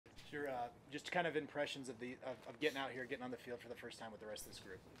Your just kind of impressions of of getting out here, getting on the field for the first time with the rest of this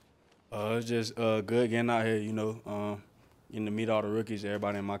group. It's just good getting out here, getting to meet all the rookies,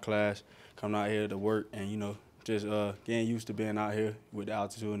 everybody in my class, coming out here to work, and just getting used to being out here with the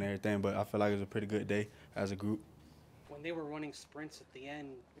altitude and everything. But I feel like it was a pretty good day as a group. When they were running sprints at the end,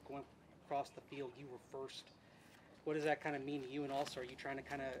 going across the field, you were first. What does that kind of mean to you? And also, are you trying to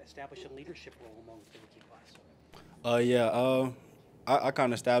kind of establish a leadership role among the rookie class? I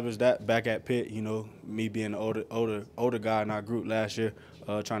kind of established that back at Pitt. Me being the older guy in our group last year,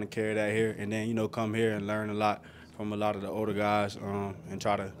 trying to carry that here, and then come here and learn a lot from a lot of the older guys, and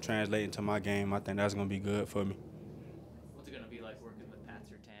try to translate into my game. I think that's gonna be good for me. What's it gonna be like working with Pat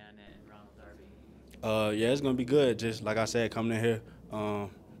Surtain and Ronald Darby? Yeah, it's gonna be good. Just like I said, coming in here,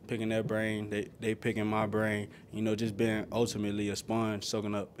 picking their brain, they picking my brain. Just being ultimately a sponge,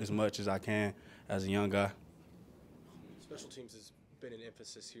 soaking up as much as I can as a young guy. Special teams has been an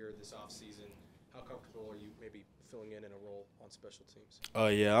emphasis here this offseason. How comfortable are you maybe filling in a role on special teams?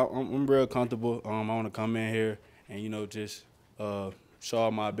 Yeah, I'm real comfortable. I want to come in here and just show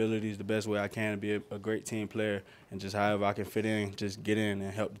all my abilities the best way I can to be a great team player, and just however I can fit in, just get in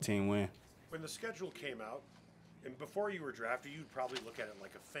and help the team win. When the schedule came out, and before you were drafted, you'd probably look at it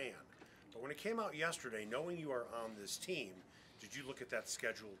like a fan. But when it came out yesterday, knowing you are on this team, did you look at that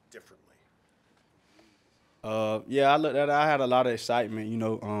schedule differently? Yeah, I looked at it. I had a lot of excitement.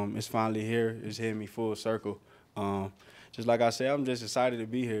 It's finally here. It's hitting me full circle. Just like I said, I'm just excited to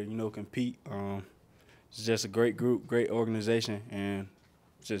be here. Compete. It's just a great group, great organization, and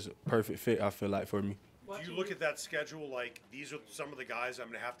just a perfect fit, I feel like, for me. Do you look at that schedule like these are some of the guys I'm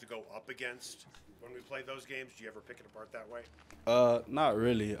going to have to go up against when we play those games? Do you ever pick it apart that way? Not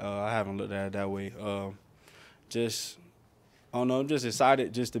really. I haven't looked at it that way. I don't know, I'm just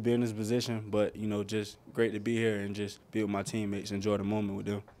excited just to be in this position, but, just great to be here and just be with my teammates, enjoy the moment with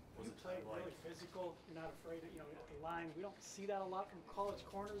them. You play really physical. You're not afraid of, the line. We don't see that a lot from college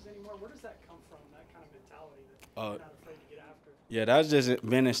corners anymore. Where does that come from, that kind of mentality that you're not afraid to get after? Yeah, that's just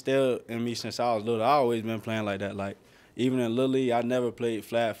been instilled in me since I was little. I always been playing like that. Like, even in Little League, I never played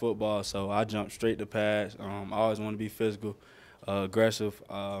flag football, so I jumped straight to pass. I always want to be physical. Aggressive.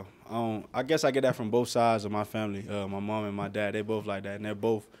 I guess I get that from both sides of my family. My mom and my dad, they both like that, and they're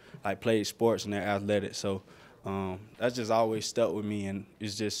both played sports and they're athletic. So that's just always stuck with me, and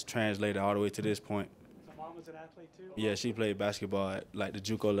it's just translated all the way to this point. So mom was an athlete too? Yeah, she played basketball at the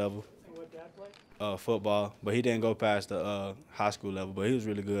JUCO level. And what dad played? Football, but he didn't go past the high school level, but he was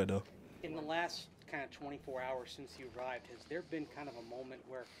really good though. In the last kind of 24 hours since you arrived, has there been kind of a moment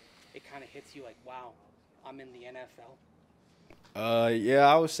where it kind of hits you like, wow, I'm in the NFL? Yeah,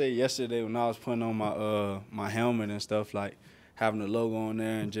 I would say yesterday when I was putting on my helmet and stuff, like having the logo on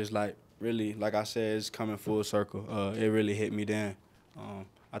there, and just really, like I said, it's coming full circle. It really hit me then.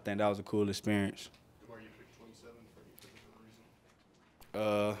 I think that was a cool experience. Why you picked 27 for any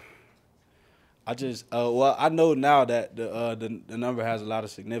reason? Well, I know now that the number has a lot of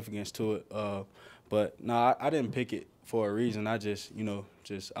significance to it. But no, I didn't pick it for a reason. I just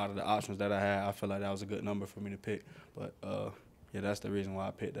just out of the options that I had, I feel like that was a good number for me to pick. But yeah, that's the reason why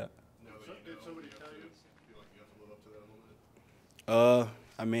I picked that. Did somebody tell you? Feel like you have to live up to that a little bit?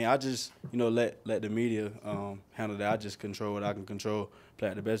 I mean, I just let the media handle that. I just control what I can control, play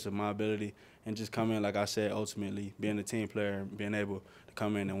at the best of my ability, and just come in, like I said, ultimately being a team player and being able to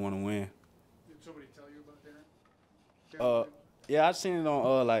come in and want to win. Did somebody tell you about Darren? Yeah, I seen it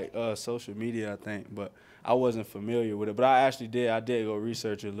on social media, I think, but I wasn't familiar with it. But I did go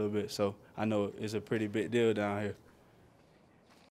research it a little bit, so I know it's a pretty big deal down here.